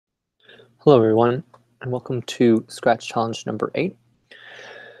Hello everyone, and welcome to Scratch Challenge number 8.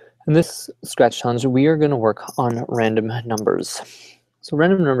 In this Scratch Challenge, we are going to work on random numbers. So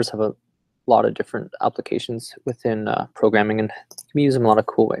random numbers have a lot of different applications within programming, and you can use them in a lot of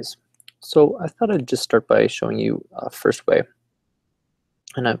cool ways. So I thought I'd just start by showing you a first way.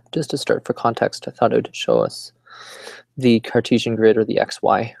 And just to start for context, I thought it would show us the Cartesian grid or the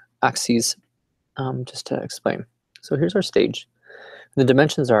XY axes just to explain. So here's our stage. The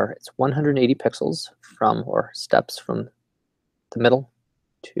dimensions are, it's 180 pixels from, or steps from the middle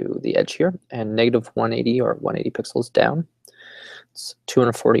to the edge here, and negative 180 or 180 pixels down. It's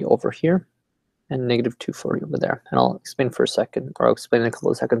 240 over here, and negative 240 over there. And I'll explain for a second, or I'll explain in a couple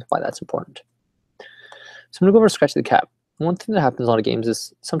of seconds why that's important. So I'm gonna go over Scratchy the cat. One thing that happens in a lot of games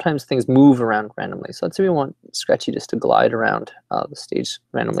is sometimes things move around randomly. So let's say we want Scratchy just to glide around the stage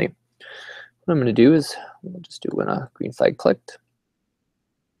randomly. What I'm gonna do is, we'll just do when a green flag clicked.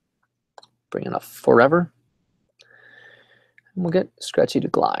 Bring in a forever, and we'll get Scratchy to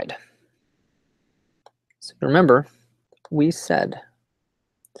glide. So remember, we said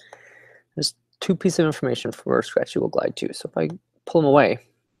there's two pieces of information for where Scratchy will glide to. So if I pull him away,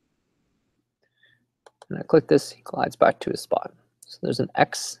 and I click this, he glides back to his spot. So there's an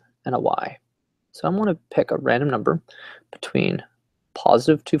X and a Y. So I'm going to pick a random number between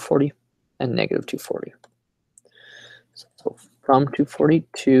positive 240 and negative 240. So from 240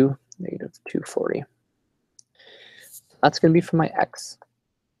 to negative 240. That's going to be for my X.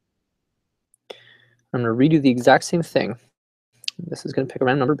 I'm going to redo the exact same thing. This is going to pick a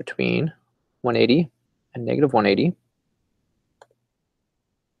random number between 180 and negative 180.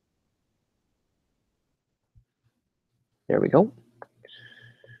 There we go.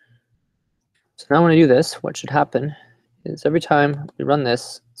 So now when I do this, what should happen is every time we run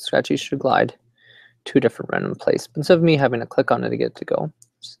this, Scratchy should glide to a different random place. But instead of me having to click on it to get it to go,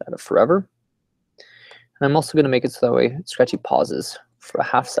 just add a forever. And I'm also going to make it so that way Scratchy pauses for a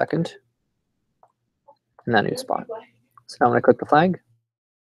half second in that new spot. So now when I click the flag,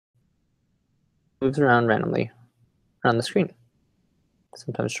 it moves around randomly around the screen.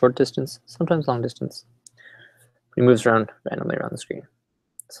 Sometimes short distance, sometimes long distance. He moves around randomly around the screen.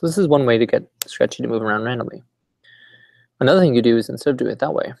 So this is one way to get Scratchy to move around randomly. Another thing you do is, instead of doing it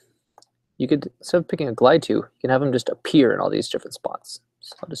that way, you could, instead of picking a glide to, you can have him just appear in all these different spots.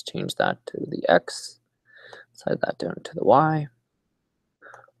 So I'll just change that to the X, slide that down to the Y,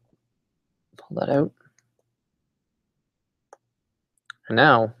 pull that out. And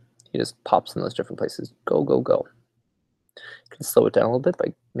now he just pops in those different places. Go, go, go. You can slow it down a little bit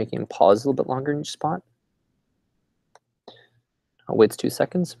by making him pause a little bit longer in each spot. I'll wait 2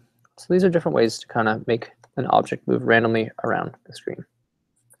 seconds. So these are different ways to kind of make an object move randomly around the screen.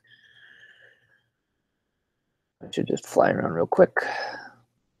 I should just fly around real quick.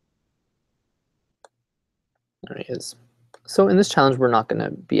 There he is. So in this challenge, we're not going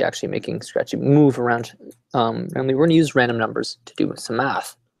to be actually making Scratchy move around randomly. We're going to use random numbers to do some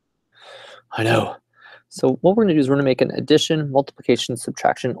math. I know. So what we're going to do is we're going to make an addition, multiplication,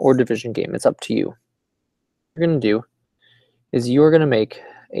 subtraction, or division game. It's up to you. What you're going to do is you're going to make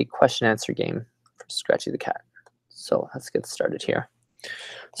a question answer game for Scratchy the cat. So let's get started here.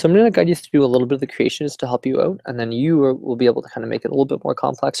 So I'm going to guide you through a little bit of the creations to help you out, and then you will be able to kind of make it a little bit more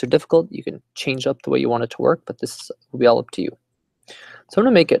complex or difficult. You can change up the way you want it to work, but this will be all up to you. So I'm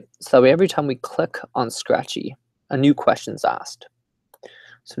going to make it so that way every time we click on Scratchy, a new question is asked.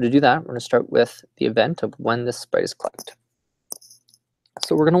 So to do that, we're going to start with the event of when this sprite is clicked.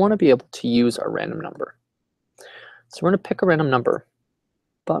 So we're going to want to be able to use our random number. So we're going to pick a random number.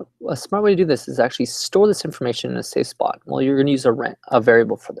 But a smart way to do this is actually store this information in a safe spot. Well, you're going to use a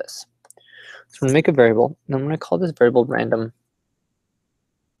variable for this. So I'm going to make a variable, and I'm going to call this variable random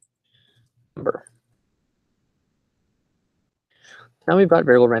number. Now we've got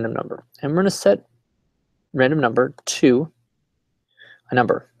variable random number, and we're going to set random number to a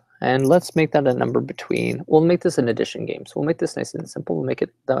number. And let's make that a number between, we'll make this an addition game. So we'll make this nice and simple. We'll make it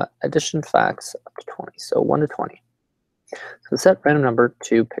the addition facts up to 20, so 1 to 20. So set random number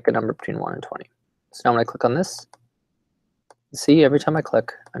to pick a number between 1 and 20. So now when I click on this, see every time I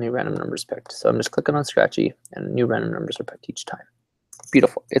click, a new random number is picked. So I'm just clicking on Scratchy and new random numbers are picked each time.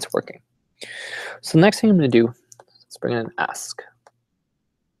 Beautiful, it's working. So the next thing I'm going to do, let's bring in an ask.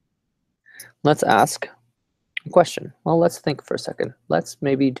 Let's ask a question. Well, let's think for a second. Let's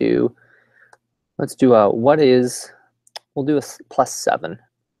do a what is, we'll do a +7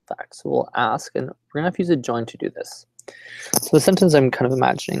 fact. So we'll ask, and we're going to have to use a join to do this. So the sentence I'm kind of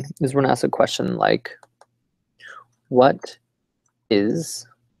imagining is we're going to ask a question like, what is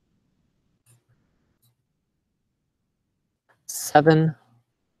 7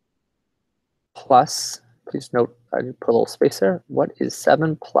 plus, please note I put a little space there. What is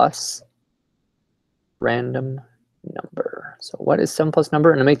 7 plus random number? So what is 7 plus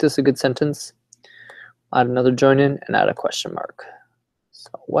number? And to make this a good sentence, add another join in and add a question mark.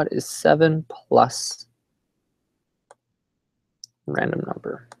 So what is 7 plus random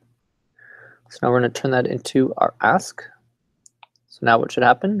number? So now we're going to turn that into our ask. So now what should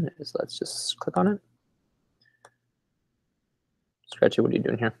happen is let's just click on it. Scratchy, what are you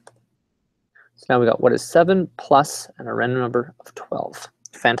doing here? So now we got what is 7 plus and a random number of 12.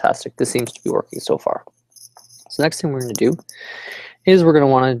 Fantastic. This seems to be working so far. So next thing we're going to do is we're going to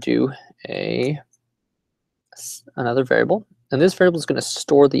want to do another variable. And this variable is going to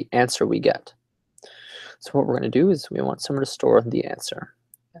store the answer we get. So what we're going to do is we want somewhere to store the answer.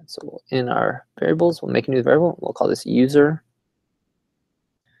 And so in our variables, we'll make a new variable. We'll call this user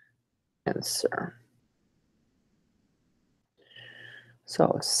answer.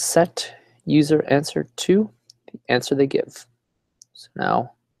 So set user answer to the answer they give. So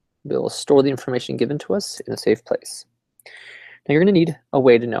now we'll store the information given to us in a safe place. Now you're going to need a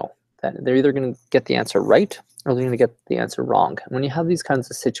way to know that they're either going to get the answer right or they're going to get the answer wrong. And when you have these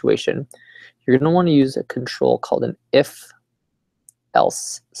kinds of situation, you're going to want to use a control called an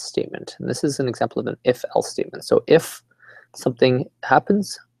if-else statement. And this is an example of an if-else statement. So if something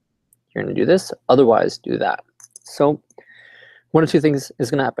happens, you're going to do this, otherwise do that. So one of two things is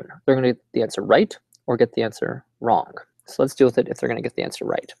going to happen. They're going to get the answer right or get the answer wrong. So let's deal with it if they're going to get the answer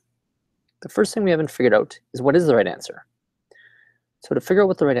right. The first thing we haven't figured out is what is the right answer. So to figure out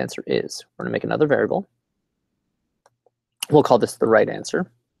what the right answer is, we're going to make another variable. We'll call this the right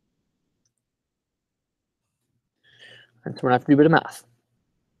answer. And so we're going to have to do a bit of math.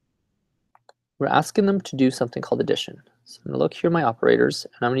 We're asking them to do something called addition. So I'm going to look here at my operators,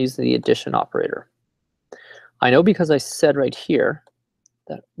 and I'm going to use the addition operator. I know because I said right here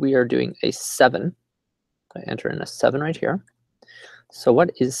that we are doing a 7. I enter in a 7 right here. So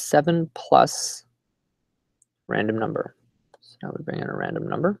what is 7 plus random number? So now we bring in a random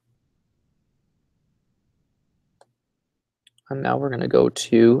number. And now we're going to go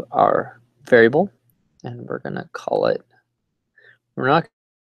to our variable, and we're going to call it, we're going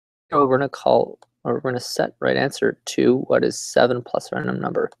to set right answer to what is 7 plus random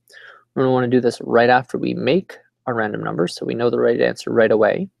number. We're going to want to do this right after we make our random number, so we know the right answer right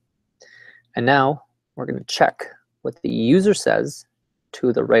away. And now we're going to check what the user says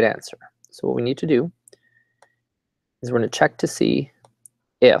to the right answer. So what we need to do is we're going to check to see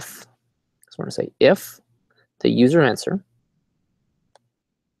if, so we're going to say if the user answer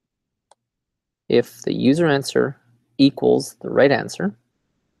equals the right answer,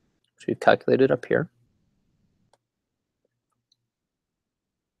 which we've calculated up here,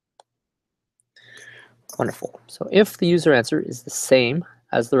 wonderful. So if the user answer is the same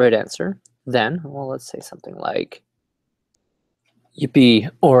as the right answer, then, well, let's say something like Yippee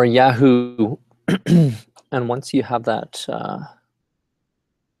or Yahoo. And once you have that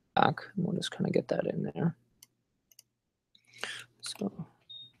back, we'll just kind of get that in there. So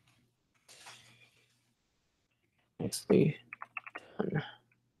nicely done.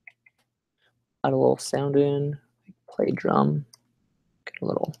 Add a little sound in, play drum, get a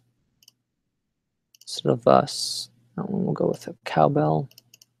little sort of us. That one we'll go with a cowbell.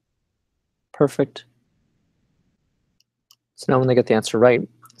 Perfect. So now when they get the answer right, it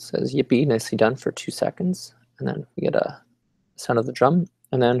says yippee, nicely done for 2 seconds. And then we get a sound of the drum.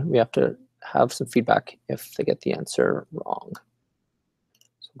 And then we have to have some feedback if they get the answer wrong.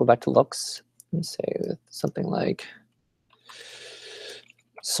 So we'll go back to looks and say something like,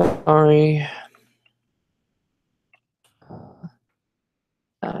 sorry,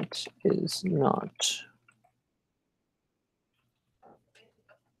 that is not.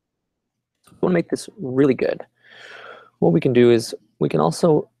 We want to make this really good. What we can do is we can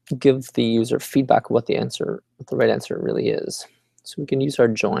also give the user feedback of what the right answer really is. So we can use our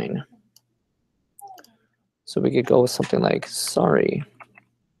join. So we could go with something like, sorry,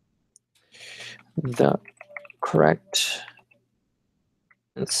 the correct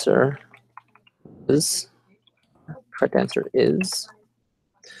answer is,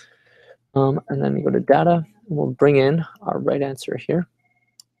 and then we go to data, and we'll bring in our right answer here,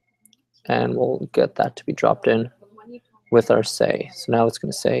 and we'll get that to be dropped in with our say. So now it's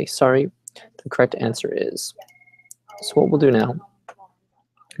going to say, sorry, the correct answer is. So what we'll do now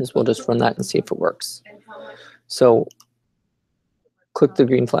is we'll just run that and see if it works. So click the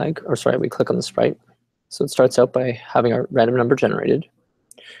green flag, or sorry, we click on the sprite. So it starts out by having our random number generated,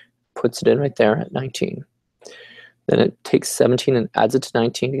 puts it in right there at 19. Then it takes 17 and adds it to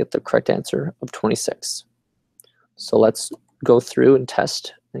 19 to get the correct answer of 26. So let's go through and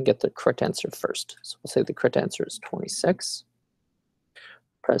test and get the correct answer first. So we'll say the correct answer is 26.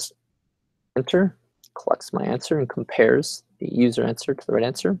 Press enter, collects my answer and compares the user answer to the right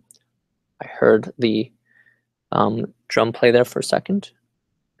answer. I heard the drum play there for a second,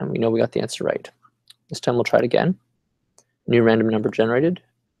 and we know we got the answer right. This time we'll try it again. New random number generated,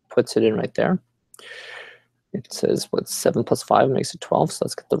 puts it in right there. It says what's 7 plus 5 makes it 12, so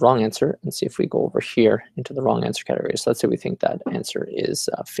let's get the wrong answer and see if we go over here into the wrong answer category. So let's say we think that answer is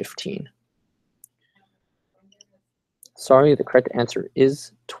 15. Sorry, the correct answer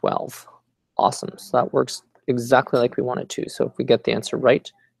is 12. Awesome, so that works exactly like we want it to. So if we get the answer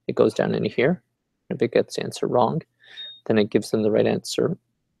right, it goes down into here. If it gets the answer wrong, then it gives them the right answer,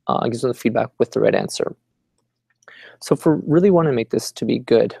 gives them the feedback with the right answer. So if we really want to make this to be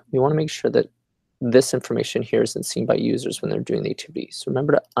good, we want to make sure that this information here isn't seen by users when they're doing the activity. So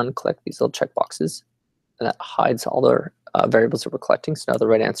remember to unclick these little checkboxes, and that hides all their variables that we're collecting. So now the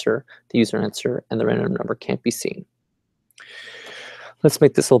right answer, the user answer, and the random number can't be seen. Let's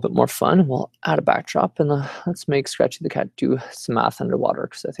make this a little bit more fun. We'll add a backdrop, and let's make Scratchy the Cat do some math underwater,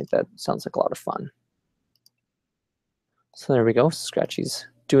 because I think that sounds like a lot of fun. So there we go. Scratchy's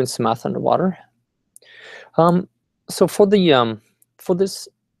doing some math underwater. So for this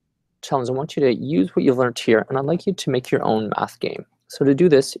challenge, I want you to use what you've learned here, and I'd like you to make your own math game. So to do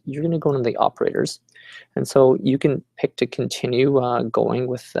this, you're going to go into the operators, and so you can pick to continue going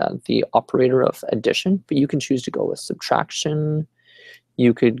with the operator of addition, but you can choose to go with subtraction.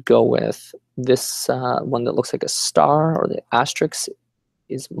 You could go with this one that looks like a star, or the asterisk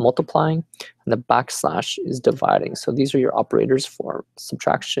is multiplying, and the backslash is dividing. So these are your operators for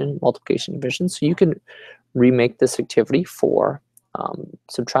subtraction, multiplication, division. So you can remake this activity for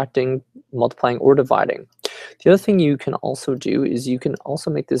subtracting, multiplying, or dividing. The other thing you can also do is you can also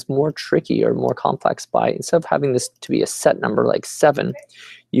make this more tricky or more complex by, instead of having this to be a set number like 7,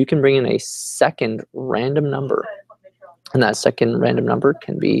 you can bring in a second random number. And that second random number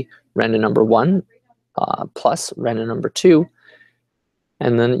can be random number 1 plus random number 2.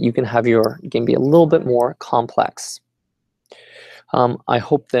 And then you can have your game be a little bit more complex. I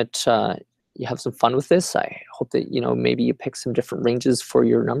hope that you have some fun with this. I hope that maybe you pick some different ranges for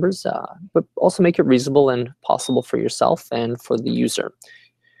your numbers, but also make it reasonable and possible for yourself and for the user.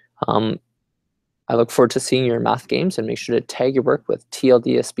 I look forward to seeing your math games, and make sure to tag your work with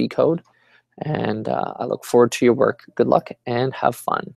TLDSB code. And I look forward to your work. Good luck and have fun.